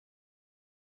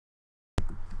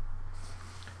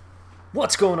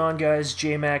What's going on, guys?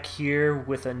 JMac here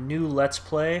with a new Let's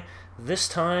Play. This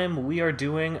time we are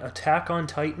doing Attack on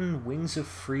Titan Wings of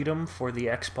Freedom for the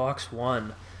Xbox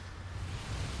One.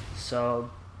 So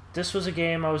this was a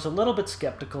game I was a little bit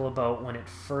skeptical about when it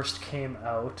first came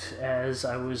out, as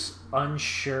I was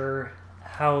unsure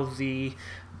how the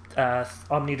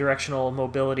omnidirectional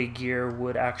mobility gear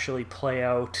would actually play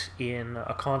out in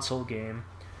a console game.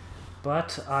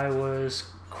 But I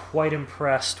was quite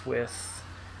impressed with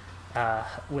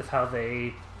how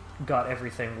they got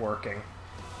everything working.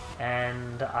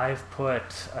 And I've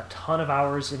put a ton of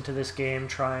hours into this game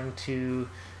trying to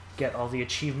get all the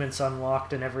achievements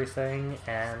unlocked and everything,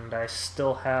 and I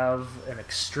still have an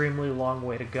extremely long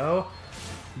way to go.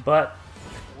 But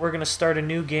we're going to start a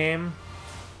new game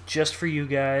just for you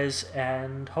guys,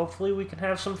 and hopefully we can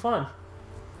have some fun.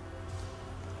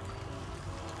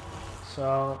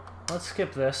 So let's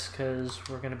skip this because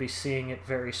we're going to be seeing it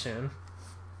very soon.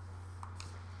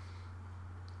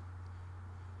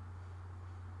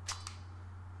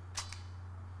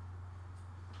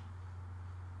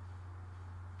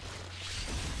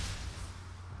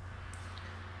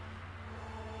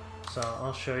 So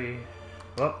I'll show you.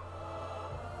 Whoop.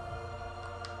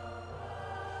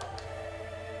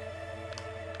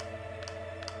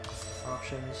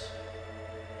 Options.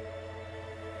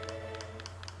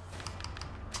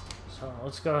 So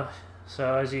let's go.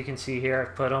 So as you can see here,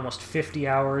 I've put almost 50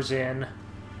 hours in.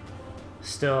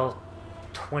 Still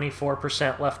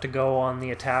 24% left to go on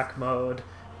the attack mode,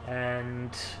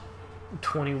 and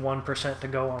 21% to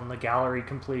go on the gallery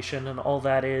completion, and all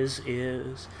that is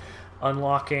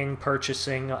unlocking,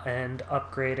 purchasing, and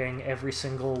upgrading every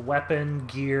single weapon,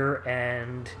 gear,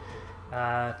 and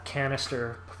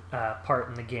canister part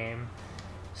in the game.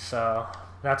 So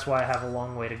that's why I have a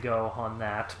long way to go on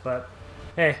that. But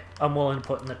hey, I'm willing to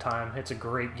put in the time. It's a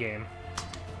great game.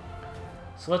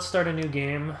 So let's start a new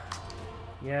game.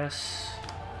 Yes.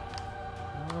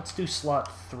 Let's do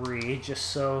slot 3, just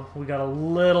so we got a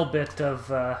little bit of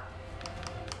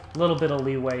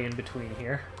leeway in between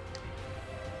here.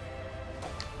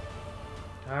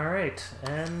 Alright,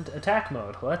 and attack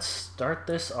mode. Let's start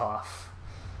this off.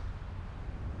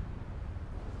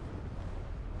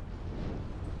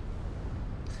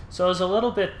 So I was a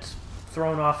little bit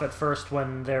thrown off at first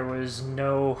when there was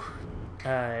no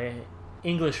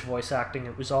English voice acting.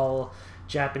 It was all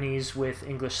Japanese with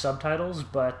English subtitles,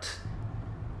 but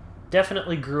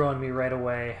definitely grew on me right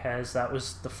away, as that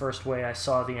was the first way I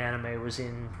saw the anime, was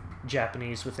in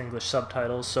Japanese with English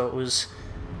subtitles, so it was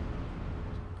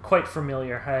quite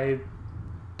familiar. I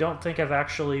don't think I've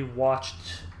actually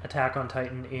watched Attack on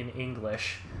Titan in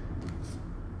English,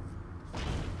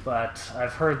 but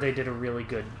I've heard they did a really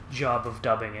good job of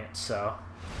dubbing it, so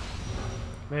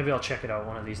maybe I'll check it out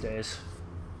one of these days.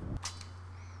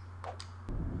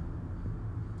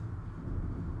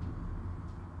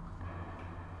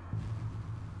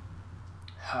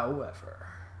 However,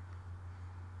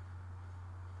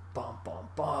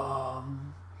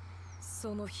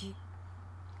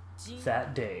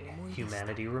 that day,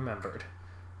 humanity remembered.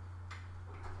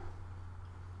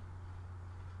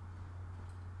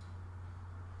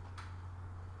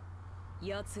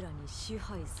 The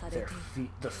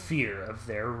fear of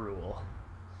their rule.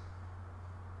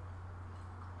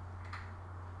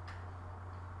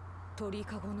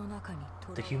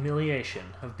 The humiliation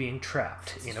of being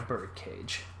trapped in a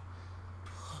birdcage.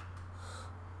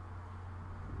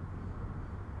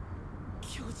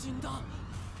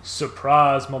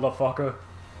 Surprise, motherfucker!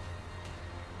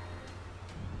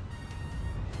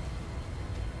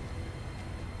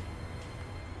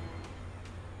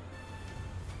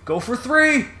 Go for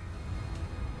 3!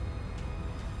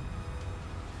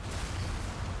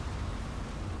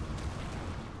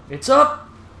 It's up!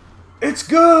 It's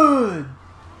good!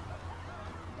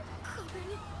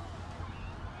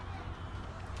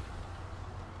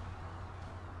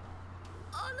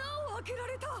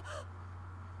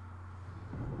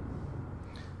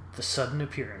 The sudden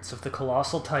appearance of the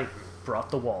colossal titan brought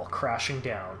the wall crashing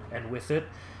down, and with it,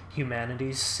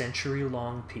 humanity's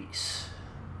century-long peace.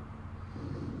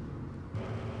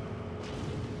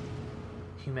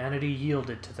 Humanity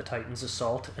yielded to the Titan's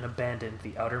assault and abandoned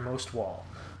the outermost wall,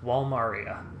 Wall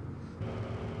Maria,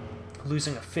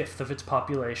 losing 1/5 of its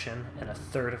population and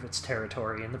 1/3 of its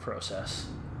territory in the process.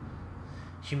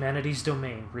 Humanity's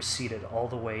domain receded all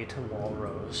the way to Wall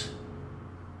Rose.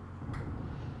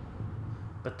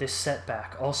 But this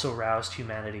setback also roused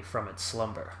humanity from its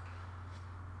slumber.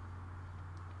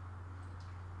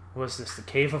 Was this the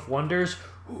Cave of Wonders?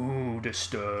 Who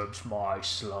disturbs my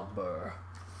slumber?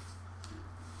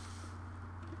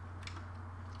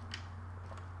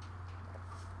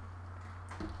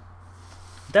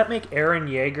 Did that make Eren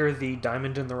Yeager the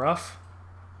diamond in the rough?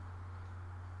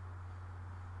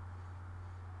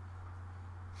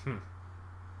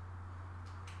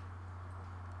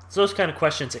 It's those kind of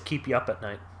questions that keep you up at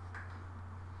night.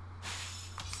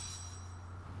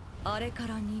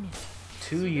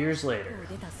 2 years later,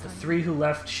 the 3 who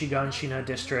left Shiganshina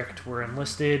district were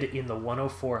enlisted in the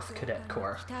 104th Cadet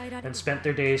Corps and spent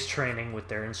their days training with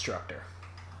their instructor.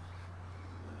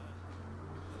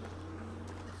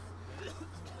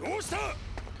 どうした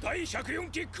第104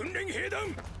期訓練兵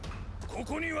団こ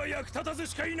こには役立たず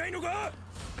しかいないのか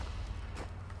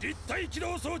立体起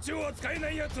動装置を扱え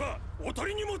ない奴はおと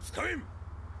りにも使えん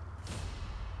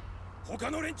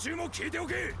他の連中も聞いてお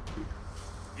け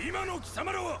今の貴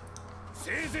様らは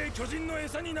せいぜい巨人の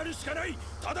餌になるしかない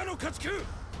ただの家畜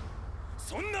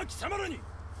そんな貴様らに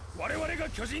我々が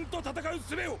巨人と戦う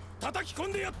術を叩き込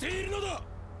んでやっているのだ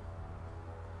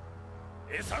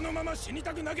餌のまま死に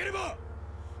たくなければ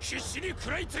必死に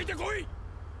食らいついてこい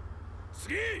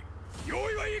次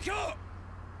用意はいいか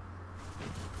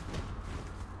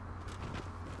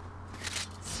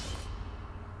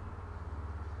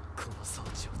この装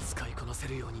置を使いこなせ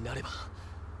るようになれば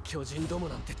巨人ども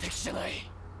なんて敵じゃない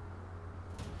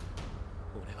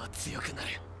俺は強くなる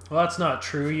Well, that's not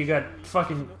true. You got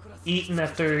fucking eaten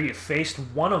after you faced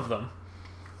one of them.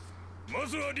 ま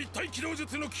ずは立体起動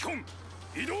術の基本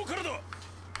移動からだ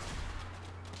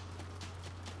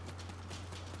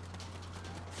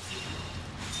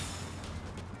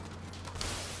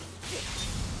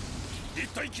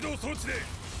立体起動装置で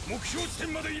目標地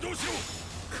点まで移動しろこ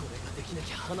れができな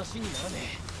きゃ話にならね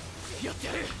えやって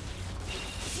やる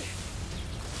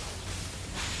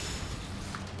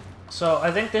So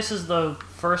I think this is the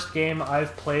first game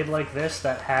I've played like this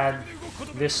that had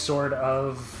this sort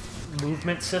of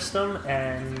movement system,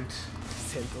 and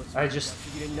I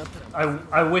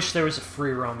wish there was a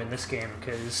free roam in this game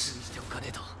because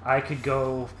I could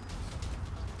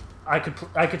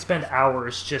spend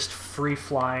hours just free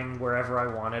flying wherever I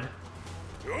wanted.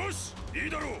 よしいい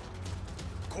だろう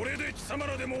これで貴様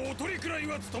らでもおとりくらい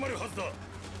は務まるはずだ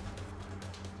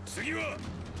次は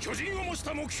巨人を模し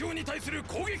た目標に対する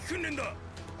攻撃訓練だ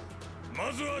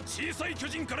まずは小さい巨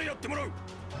人からやってもらう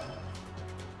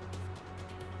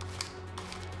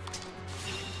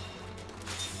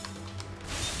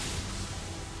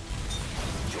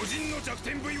巨人の弱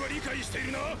点部位は理解してい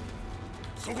るな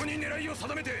そこに狙いを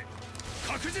定めて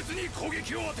確実に攻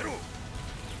撃を当てろ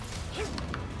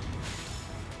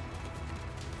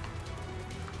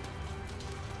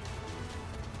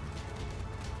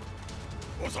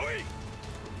遅い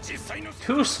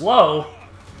Too slow?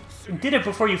 You did it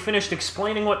before you finished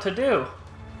explaining what to do.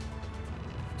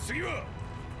 次は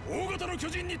大型の巨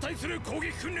人に対する攻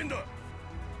撃訓練だ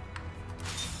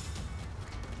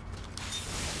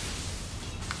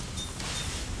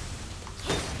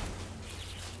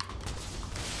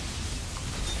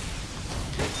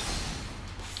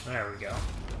There we go.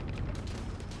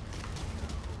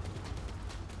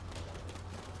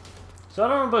 So I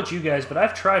don't know about you guys, but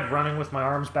I've tried running with my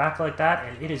arms back like that,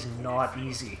 and it is not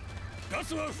easy. And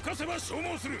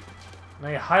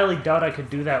I highly doubt I could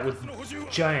do that with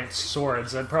giant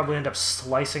swords. I'd probably end up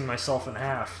slicing myself in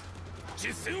half.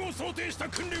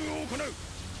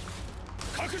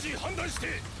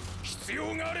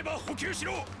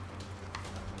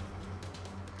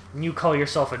 And you call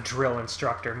yourself a drill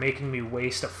instructor, making me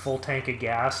waste a full tank of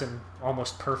gas and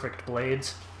almost perfect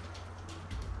blades.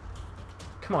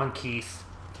 Come on, Keith.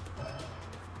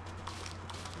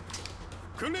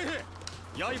 訓練兵、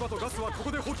刃とガスはこ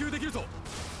こで補給できるぞ。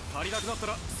足りなくなった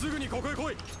らすぐにここへ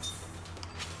来い。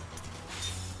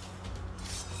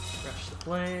Refresh the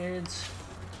blades.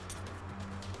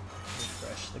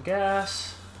 Refresh the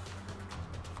gas.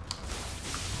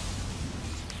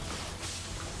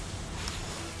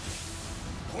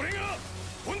 これが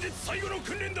本日最後の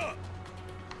訓練だ。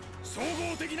総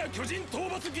合的な巨人討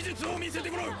伐技術を見せて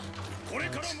もらう。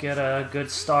 Let's get a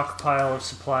good stockpile of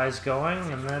supplies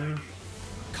going, and then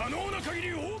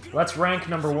let's rank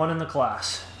number 1 in the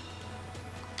class.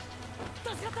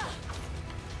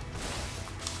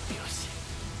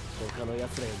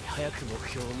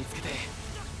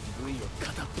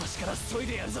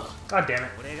 God damn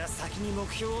it.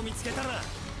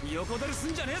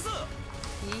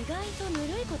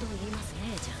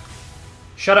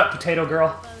 Shut up, potato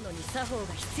girl.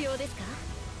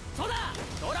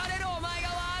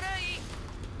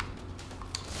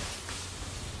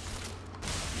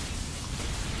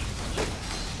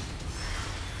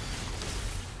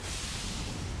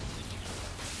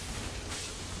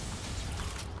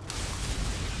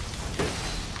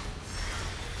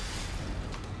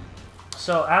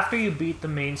 So after you beat the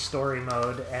main story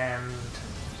mode, and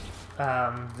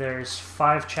there's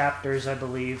 5 chapters, I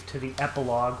believe, to the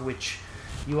epilogue, which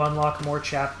you unlock more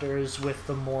chapters with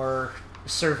the more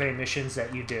survey missions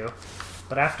that you do.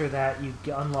 But after that, you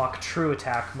unlock True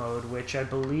Attack mode, which I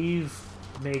believe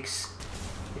makes...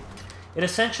 It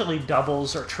essentially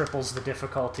doubles or triples the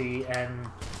difficulty, and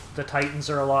the Titans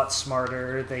are a lot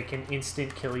smarter. They can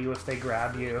instant kill you if they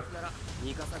grab you.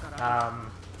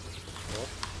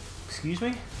 Excuse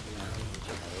me?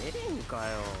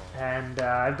 And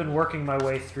I've been working my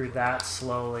way through that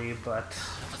slowly, but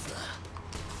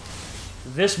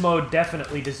this mode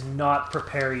definitely does not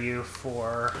prepare you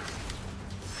for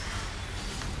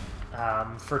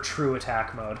True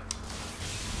Attack mode.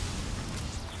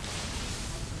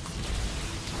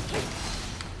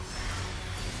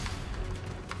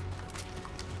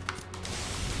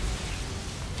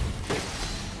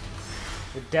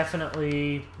 It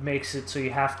definitely makes it so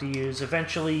you have to use...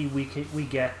 Eventually, we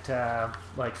get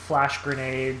like flash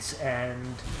grenades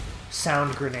and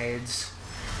sound grenades,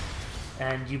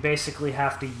 and you basically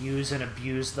have to use and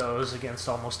abuse those against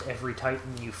almost every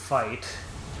Titan you fight,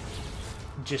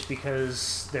 just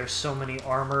because there's so many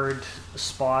armored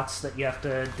spots that you have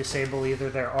to disable either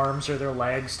their arms or their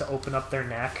legs to open up their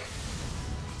neck,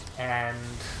 and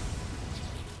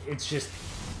it's just,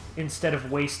 instead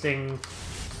of wasting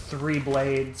 3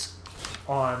 blades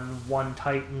on one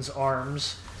Titan's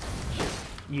arms,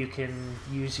 you can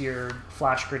use your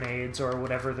flash grenades or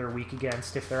whatever they're weak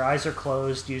against. If their eyes are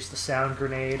closed, use the sound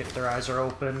grenade. If their eyes are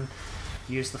open,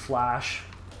 use the flash.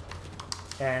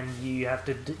 And you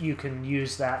can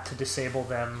use that to disable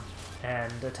them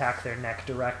and attack their neck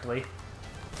directly.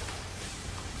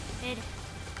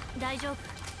 大丈夫。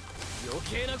余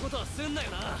計なことはすんな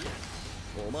よな。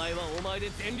お前はお前で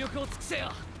全力を尽くせ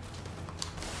よ。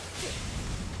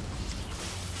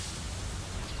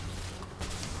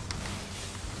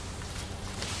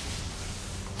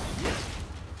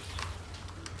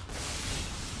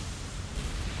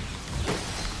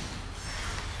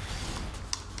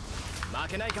負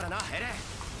けないからな、エレン。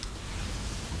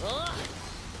ああ、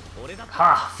俺だって。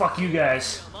Ha! Fuck you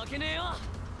guys. 負けねえよ。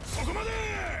そこまで。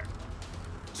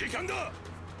時間だ。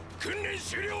訓練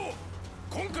終了。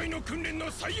今回の訓練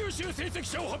の最優秀成績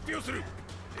者を発表する。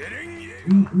エレン・イエ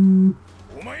ー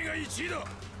ガ。お前が1位だ。や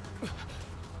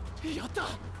っ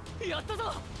た、やった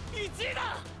ぞ。1位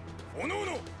だ。おのお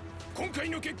の今回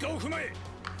の結果を踏まえ、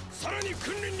さらに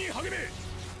訓練に励め。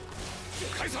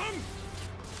解散。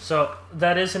 So,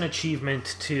 that is an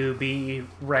achievement to be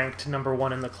ranked number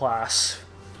 1 in the class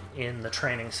in the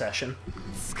training session.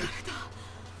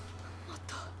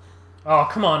 Oh,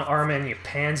 come on, Armin, you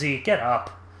pansy. Get up.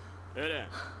 エレン、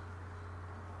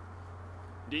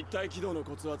立体起動の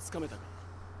コツはつかめたか？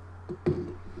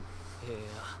いや、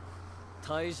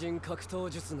対人格闘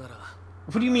術なら。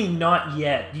 What do you mean, not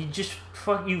yet? You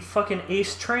fucking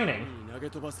ace training. 投げ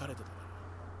飛ばされて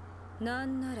た。な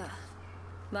んなら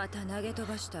また投げ飛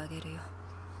ばしてあげるよ。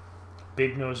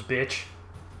 Big nose bitch.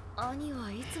 兄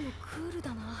はいつもクール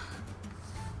だな。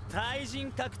対人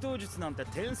格闘術なんて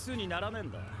点数にならねえ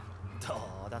んだ。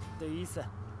どうだっていいさ。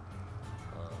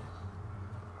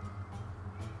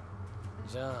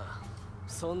じゃあ、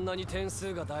そんなに点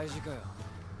数が大事かよ。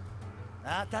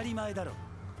当たり前だろ。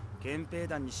憲兵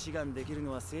団に志願できる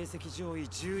のは成績上位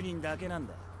10人だけなん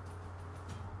だ。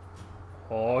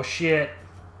 Oh shit.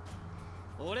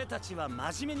 俺たちは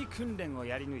真面目に訓練を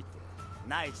やり抜いて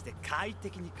内地で快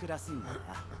適に暮らすんだ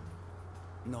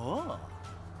な。の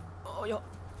あ、いや、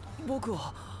僕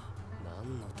は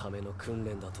何のための訓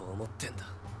練だと思ってんだ、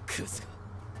クズが。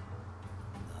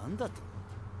なんだと。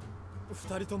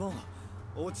二人とも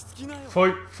落ち着きなよ。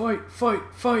 Fight, fight, fight,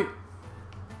 fight.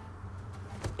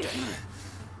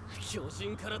 巨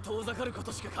人から遠ざかるこ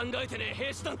としか考えてねえ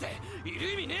兵士なんてい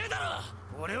る意味ねえだろ。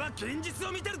 俺は現実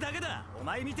を見てるだけだ。お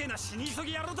前みてえな死に急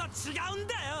ぎ野郎とは違うん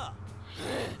だよ。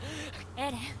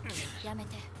エレン、やめ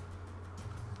て。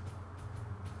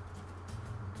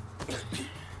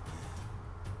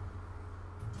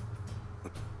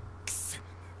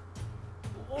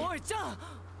おい、ちゃん。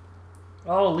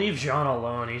 Oh, leave Jean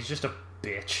alone. He's just a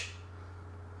bitch.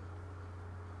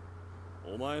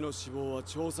 お前の死亡は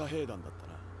調査兵団だった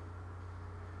な。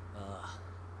ああ、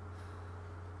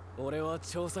俺は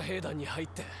調査兵団に入っ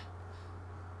て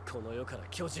この世から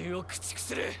巨人を駆逐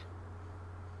する。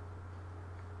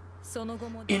その後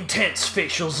も Intense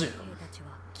facial zoom. 兵たち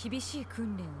は厳しい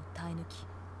訓練を耐え抜き、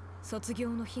卒業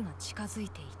の日が近づい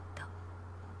ていった。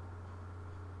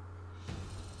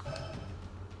 What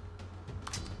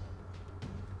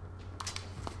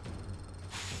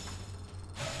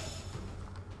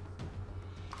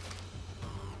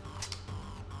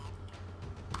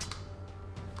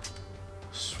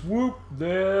Swoop,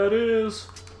 there it is.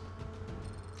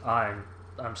 I'm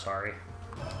sorry.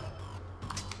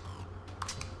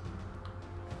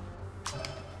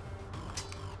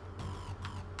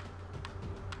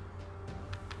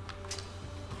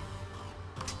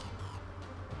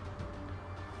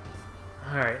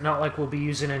 Alright, not like we'll be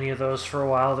using any of those for a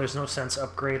while. There's no sense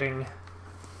upgrading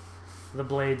the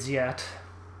blades yet.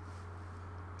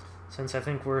 Since I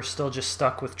think we're still just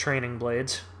stuck with training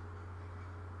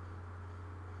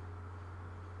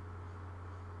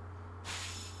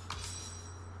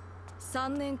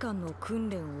blades.3年間の訓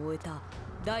練を終えた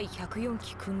第104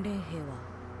期訓練兵は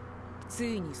つ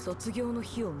いに卒業の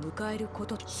日を迎えるこ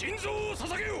と。心臓を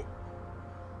捧げよう。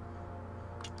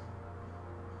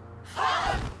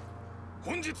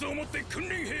本日をもって訓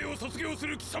練兵を卒業す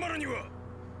る貴様らには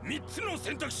3つの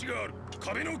選択肢がある。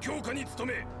壁の強化に努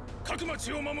め各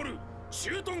町を守る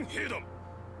駐屯兵団、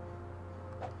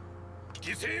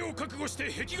犠牲を覚悟し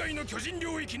て壁外の巨人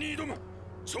領域に挑む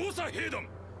調査兵団、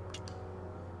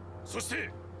そし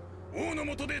て王の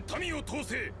下で民を統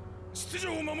制秩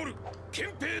序を守る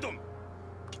憲兵団。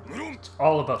無論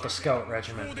all about the scout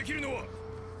regiment. できるのは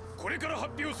これから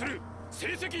発表する成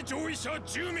績上位者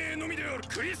10名のみである。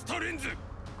クリスタ・レンズ、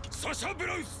サシャ・ブ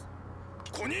ラウス、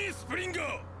コニー・スプリンガ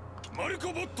ー、マル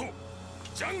コ・ボット、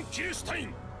ジャン・キルシュタイ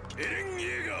ン、エレン・イエ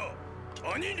ー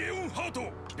ガー、アニ・レオンハート、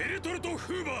ベルトルト・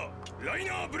フーバー、ライ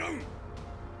ナー・ブラウン。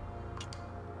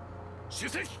主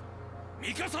席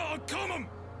ミカサ・アッカーマン。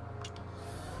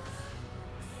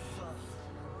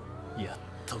やっ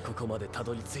とここまでた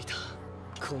どり着いた。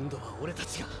今度は俺た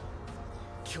ちが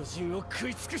巨人を食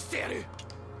い尽くしてやる。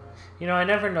You know, I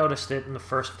never noticed it in the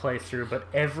first playthrough, but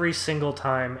every single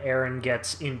time Eren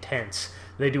gets intense,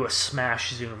 they do a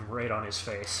smash zoom right on his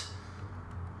face.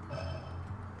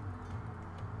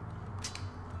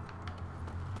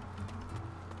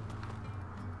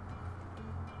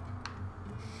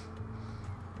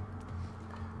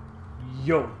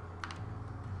 Yo.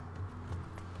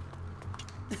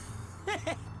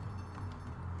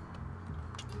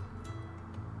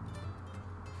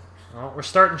 Oh, we're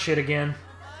starting shit again.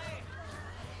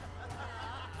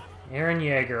 Eren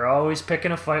Yeager, always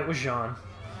picking a fight with Jean.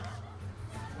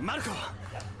 マルコ、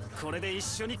これで一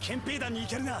緒に憲兵団に行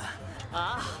けるな。あ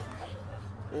あ、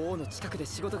王の近くで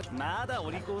仕事が。まだ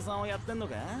お利口さんをやってんの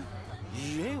か。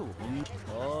言えよ。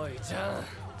おいジャン、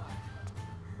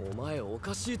お前お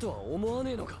かしいとは思わ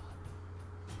ねえのか。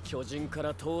巨人か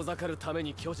ら遠ざかるため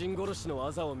に巨人殺しの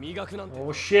技を磨くなんて。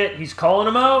 Oh shit, he's calling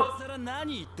him out. それ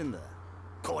何言ってんだ。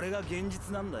これが現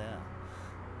実なんだよ。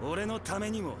俺のため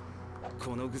にも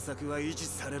この愚策は維持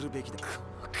されるべきだ。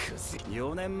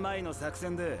4年前の作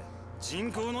戦で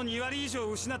人口の2割以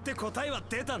上失って答えは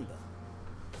出たんだ。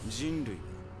人類。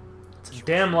 It's a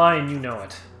damn lie and you know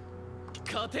it.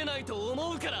 勝てないと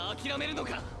思うから諦めるの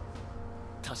か。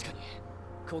確かに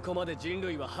ここまで人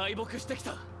類は敗北してき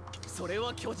た。それ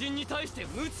は巨人に対して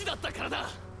無知だったからだ。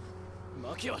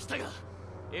負けはしたが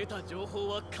得た情報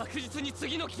は確実に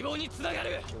次の希望につなが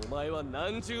る。お前は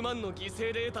何十万の犠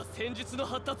牲で得た戦術の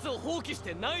発達を放棄し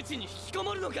て内地に引きこ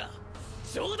もるのか。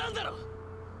冗談だろ。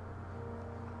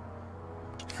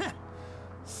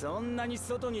そんなに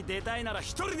外に出たいなら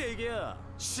一人で行けよ。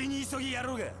死に急ぎや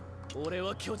ろうが。俺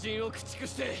は巨人を駆逐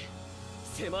して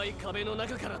狭い壁の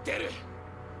中から出る。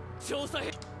調査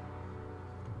兵。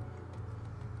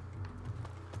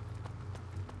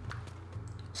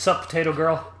 Sup, potato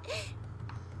girl?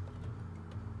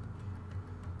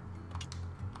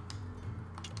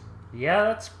 Yeah,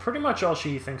 that's pretty much all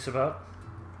she thinks about.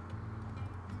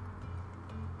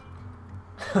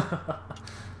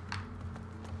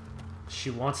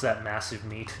 She wants that massive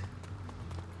meat.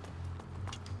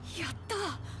 やった。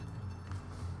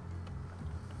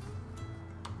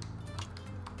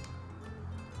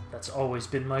 That's always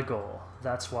been my goal.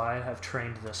 That's why I've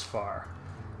trained this far.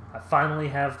 I finally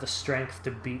have the strength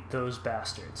to beat those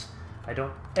bastards. I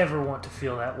don't ever want to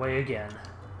feel that way again.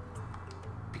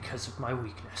 Because of my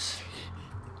weakness.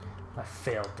 I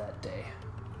failed that day.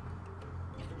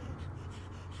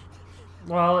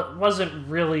 Well, it wasn't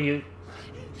really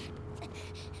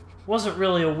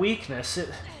a weakness.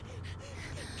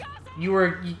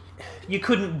 You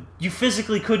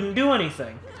physically couldn't do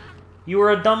anything. You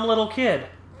were a dumb little kid.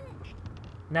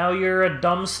 Now you're a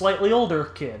dumb, slightly older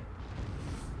kid.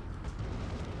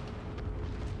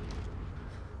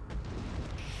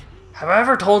 Have I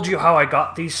ever told you how I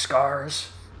got these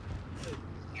scars?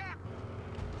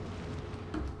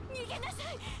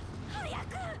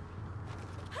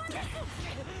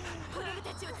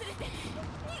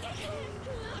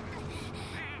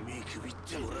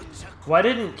 Why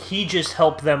didn't he just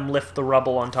help them lift the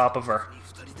rubble on top of her?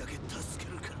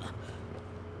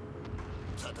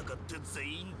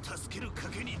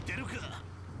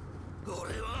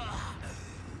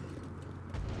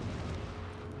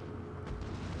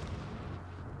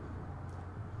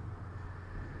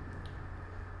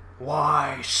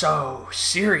 Why so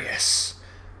serious?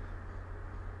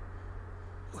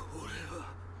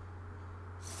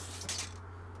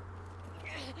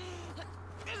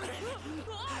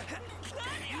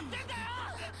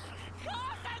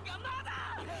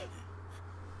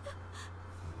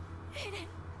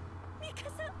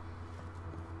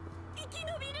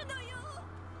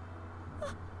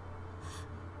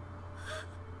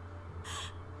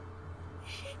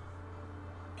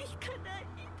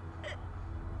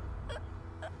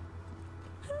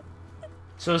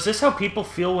 So is this how people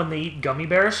feel when they eat gummy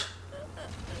bears?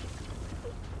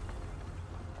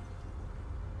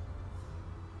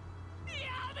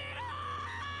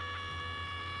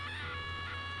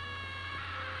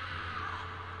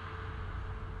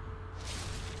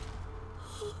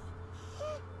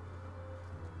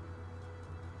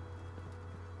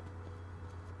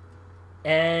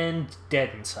 And dead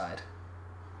inside.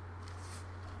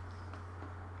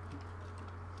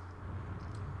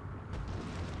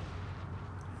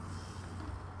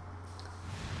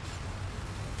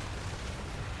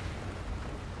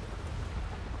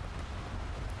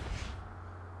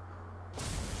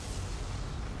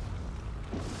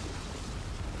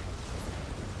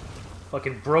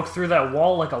 Fucking broke through that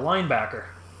wall like a linebacker.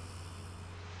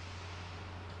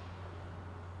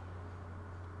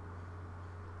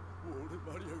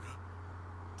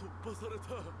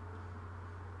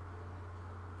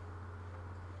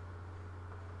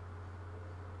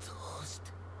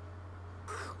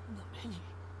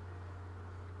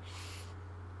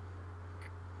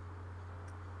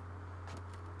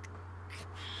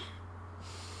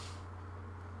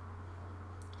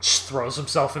 Just throws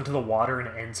himself into the water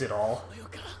and ends it all.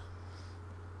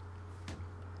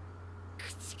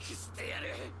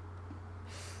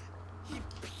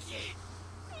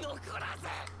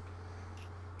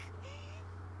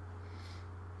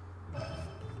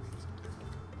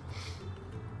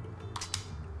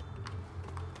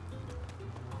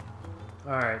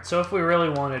 Alright, so if we really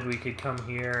wanted, we could come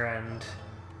here and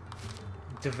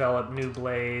develop new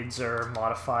blades or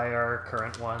modify our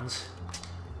current ones.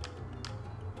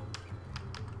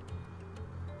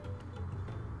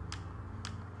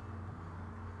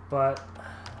 But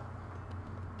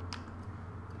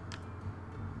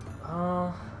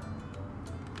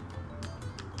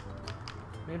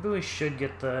maybe we should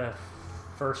get the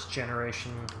first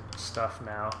generation stuff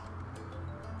now.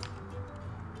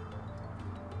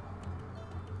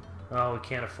 Oh, we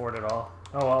can't afford it all.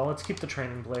 Oh well, let's keep the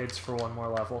training blades for one more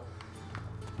level.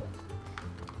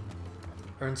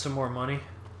 Earn some more money.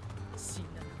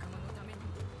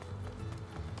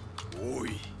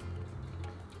 Oi.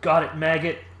 Got it,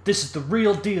 maggot. This is the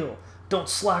real deal. Don't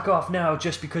slack off now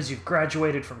just because you've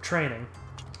graduated from training.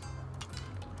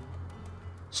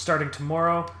 Starting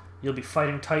tomorrow, you'll be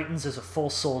fighting Titans as a full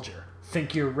soldier.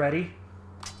 Think you're ready?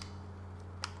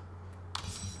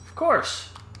 Of course.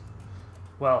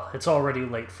 Well, it's already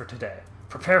late for today.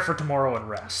 Prepare for tomorrow and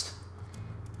rest.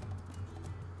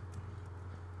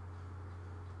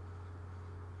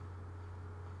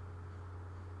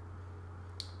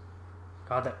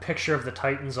 God, that picture of the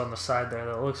Titans on the side there,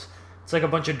 that looks... It's like a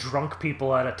bunch of drunk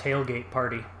people at a tailgate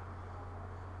party.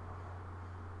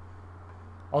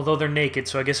 Although they're naked,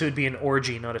 so I guess it would be an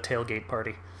orgy, not a tailgate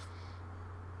party.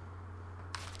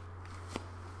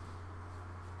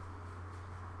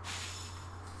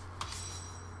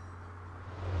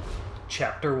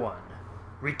 Chapter 1.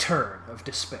 Return of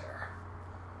Despair.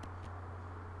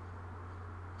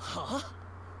 Huh?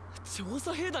 調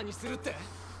査兵団にするって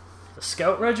The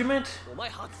Scout Regiment?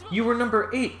 You were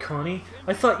number 8, Connie.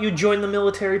 I thought you'd join the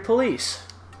military police.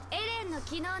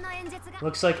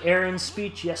 Looks like Aaron's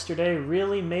speech yesterday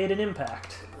really made an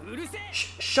impact.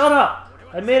 Shut up!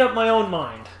 I made up my own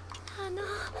mind.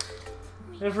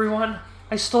 Everyone,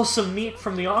 I stole some meat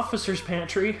from the officer's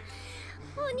pantry.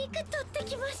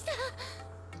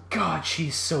 God,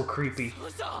 she's so creepy.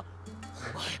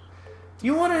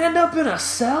 You want to end up in a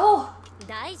cell?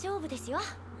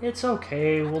 It's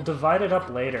okay, we'll divide it up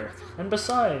later. And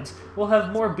besides, we'll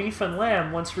have more beef and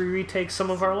lamb once we retake some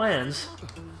of our lands.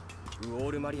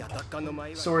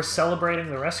 So we're celebrating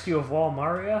the rescue of Wall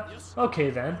Maria? Okay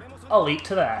then, I'll eat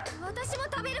to that.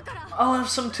 I'll have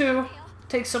some too.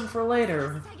 Take some for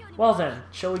later. Well then,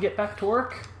 shall we get back to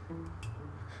work?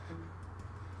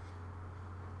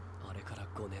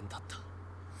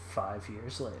 5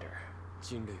 years later,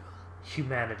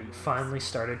 humanity finally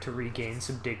started to regain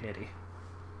some dignity.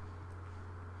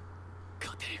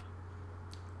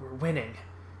 We're winning.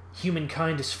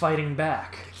 Humankind is fighting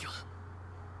back.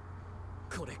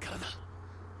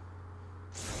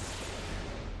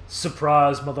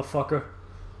 Surprise, motherfucker.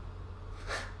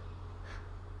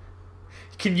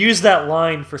 can use that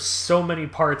line for so many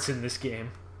parts in this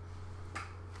game.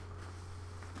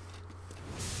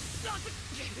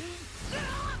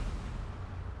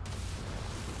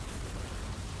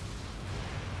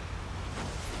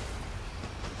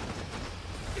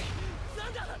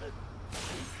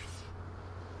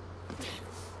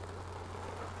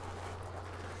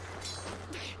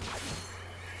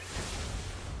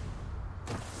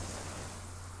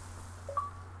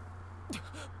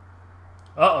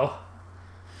 Uh-oh.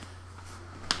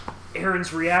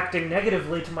 Aaron's reacting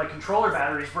negatively to my controller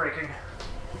batteries breaking.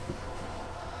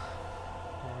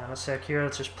 Hang on a sec here,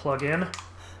 let's just plug in.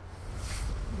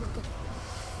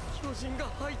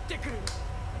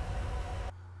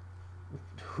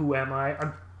 Who am I?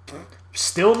 I'm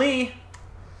still me.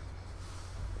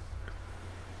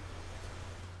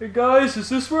 Hey guys, is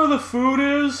this where the food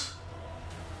is?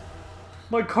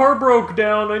 My car broke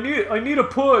down. I need a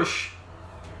push.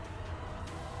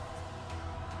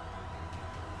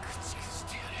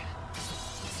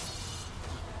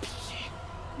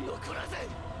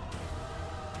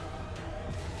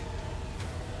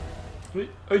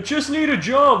 I just need a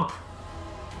jump.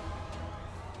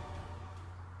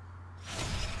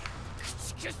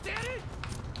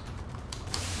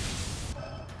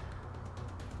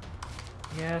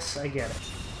 Yes, I get it.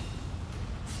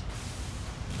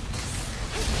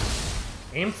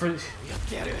 Aim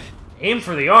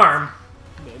for the arm.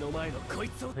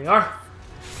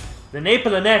 The nape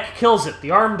of the neck kills it.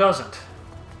 The arm doesn't.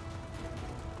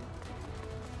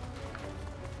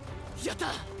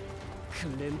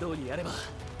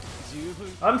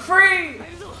 I'm free!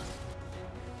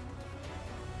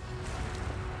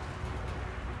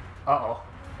 Uh-oh.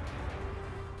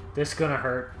 This gonna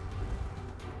hurt.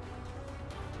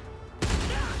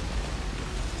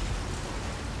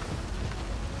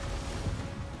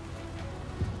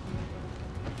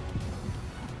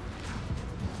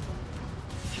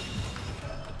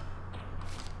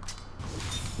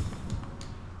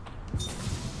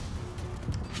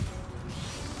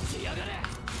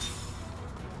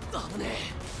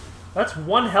 That's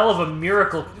one hell of a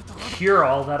miracle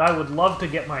cure-all that I would love to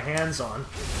get my hands on.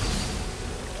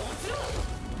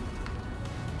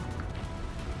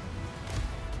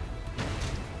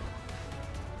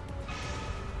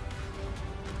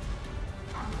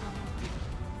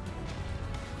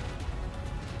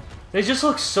 They just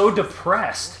look so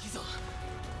depressed.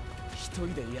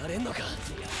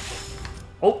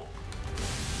 Oh.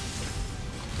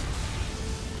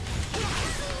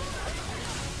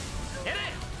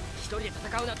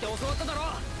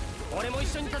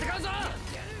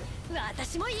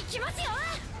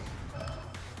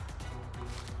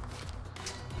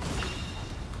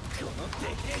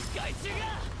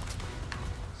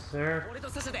 There.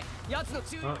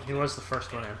 Oh, he was the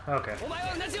first one in. Okay.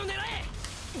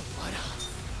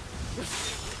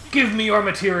 Give me your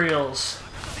materials.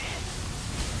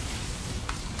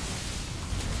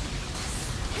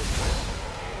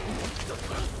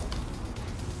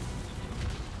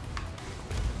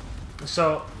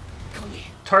 So,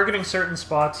 targeting certain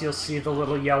spots, you'll see the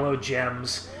little yellow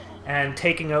gems, and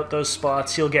taking out those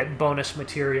spots, you'll get bonus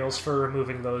materials for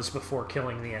removing those before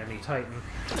killing the enemy Titan.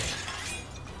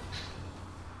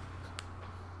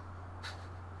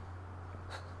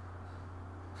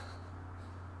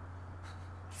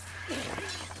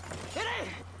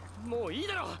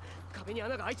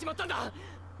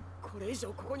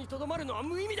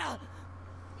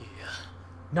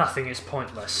 Nothing is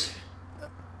pointless.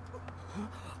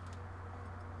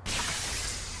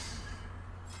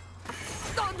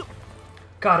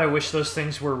 God, I wish those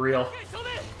things were real.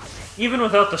 Even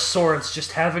without the swords,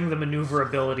 just having the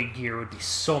maneuverability gear would be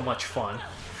so much fun.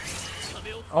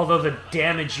 Although the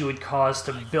damage you would cause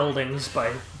to buildings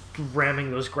by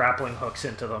ramming those grappling hooks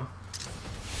into them.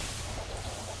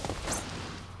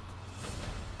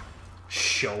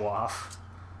 Show off.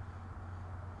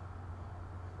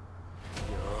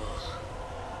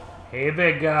 Hey,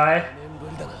 big guy.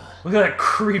 Look at that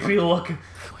creepy look.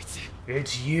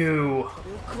 It's you.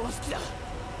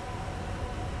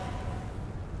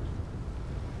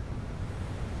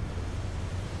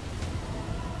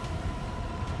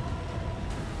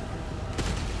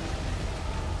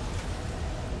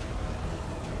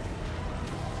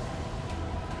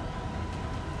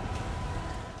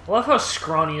 I love how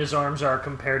scrawny his arms are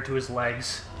compared to his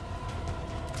legs.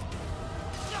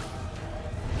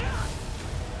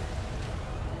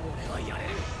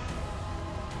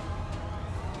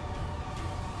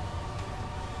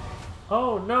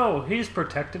 Oh no, he's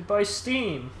protected by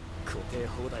steam.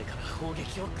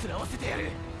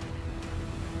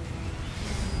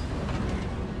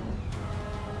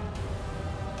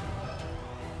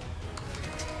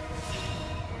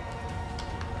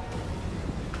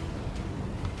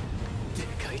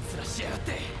 しやがっ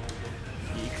て。い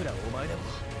くらお前でも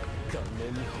顔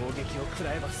面に砲撃を食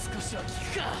らえば少しは効く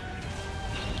か。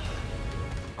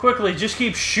 Quickly, just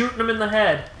keep shooting him in the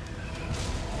head.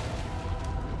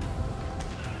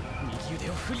 右腕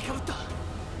を振りかぶった。あ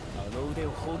の腕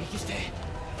を砲撃して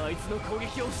あいつの攻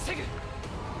撃を防ぐ。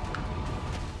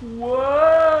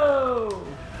 Whoa!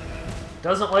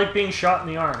 Doesn't like being shot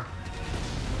in the arm.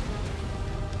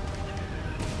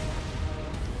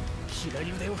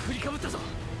 左腕を振りかぶったぞ。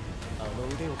あの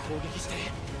腕を砲撃して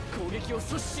攻撃を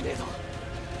阻止しねえぞ。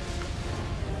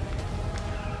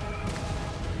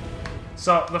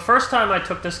 So, the first time I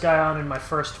took this guy on in my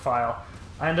first file,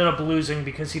 I ended up losing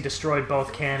because he destroyed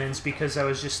both cannons because I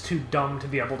was just too dumb to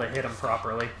be able to hit him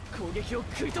properly. 攻撃を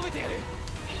食い止めてやる。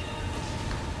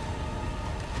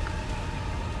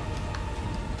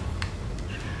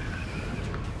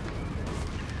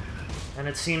 And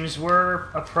it seems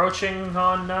we're approaching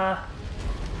on,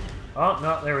 Oh,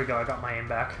 no, there we go, I got my aim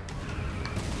back.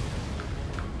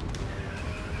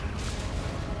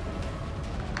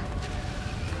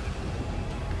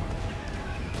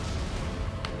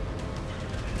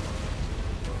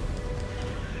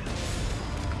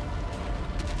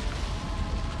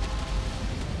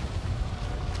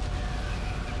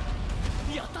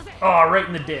 Oh, right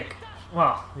in the dick.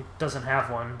 Well, he doesn't have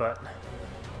one, but...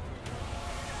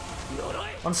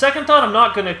 On second thought, I'm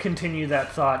not going to continue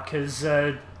that thought, because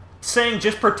saying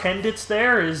just pretend it's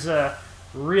there is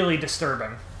really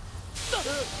disturbing.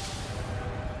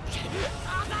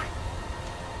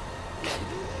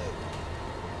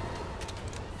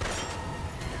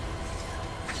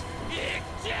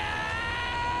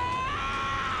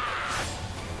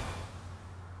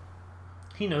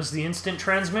 He knows the instant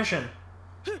transmission.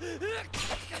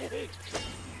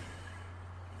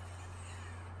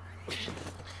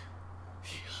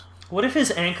 What if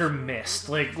his anchor missed?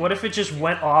 Like, what if it just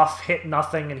went off, hit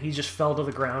nothing, and he just fell to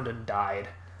the ground and died?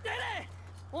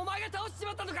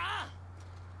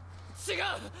 違う。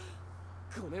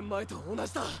5年前と同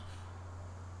じだ。あ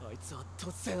いつは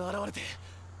突然現れて、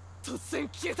突然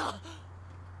消えた。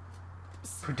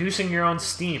 Producing your own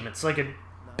steam. It's like a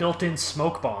built-in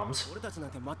smoke bombs. 俺たちな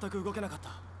んて全く動けなかった。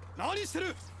何して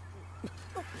る。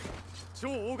超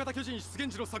大型巨人出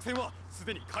現時の作戦はす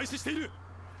でに開始している。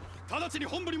直ちに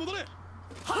本部に戻れ。はっ。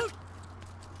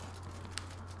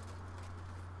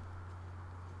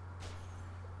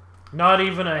 Not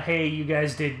even a, hey, you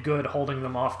guys did good holding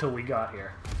them off till we got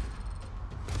here.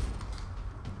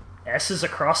 S's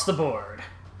across the board.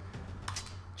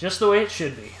 Just the way it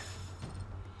should be.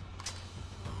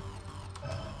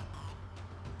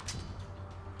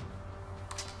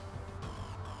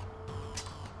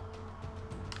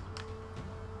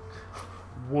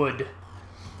 Wood.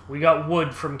 We got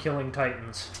wood from killing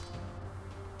Titans.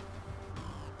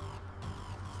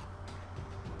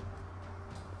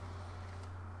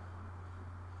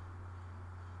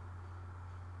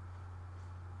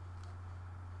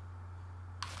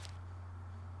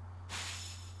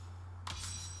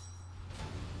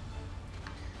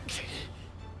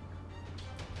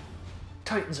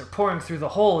 Titans are pouring through the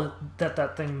hole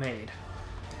that thing made.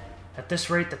 At this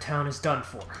rate, the town is done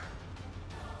for.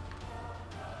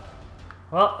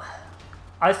 Well,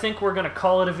 I think we're gonna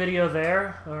call it a video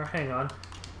there. Or hang on,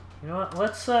 you know what?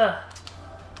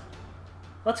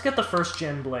 Let's get the first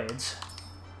gen blades.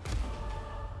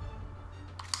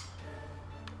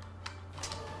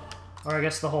 Or I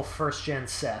guess the whole first gen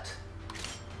set.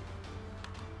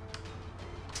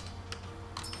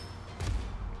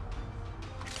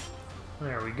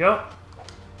 There we go.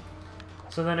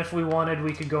 So then if we wanted,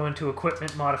 we could go into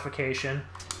equipment modification.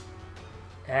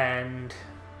 And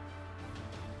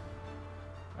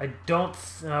I don't,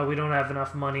 we don't have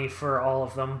enough money for all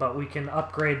of them, but we can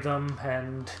upgrade them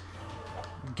and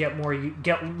get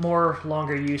more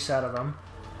longer use out of them.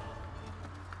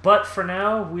 But for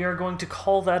now, we are going to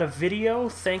call that a video.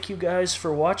 Thank you guys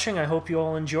for watching. I hope you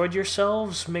all enjoyed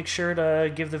yourselves. Make sure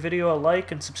to give the video a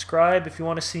like and subscribe if you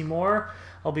want to see more.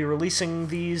 I'll be releasing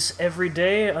these every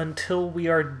day until we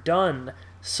are done.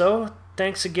 So,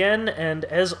 thanks again, and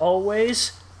as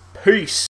always, peace!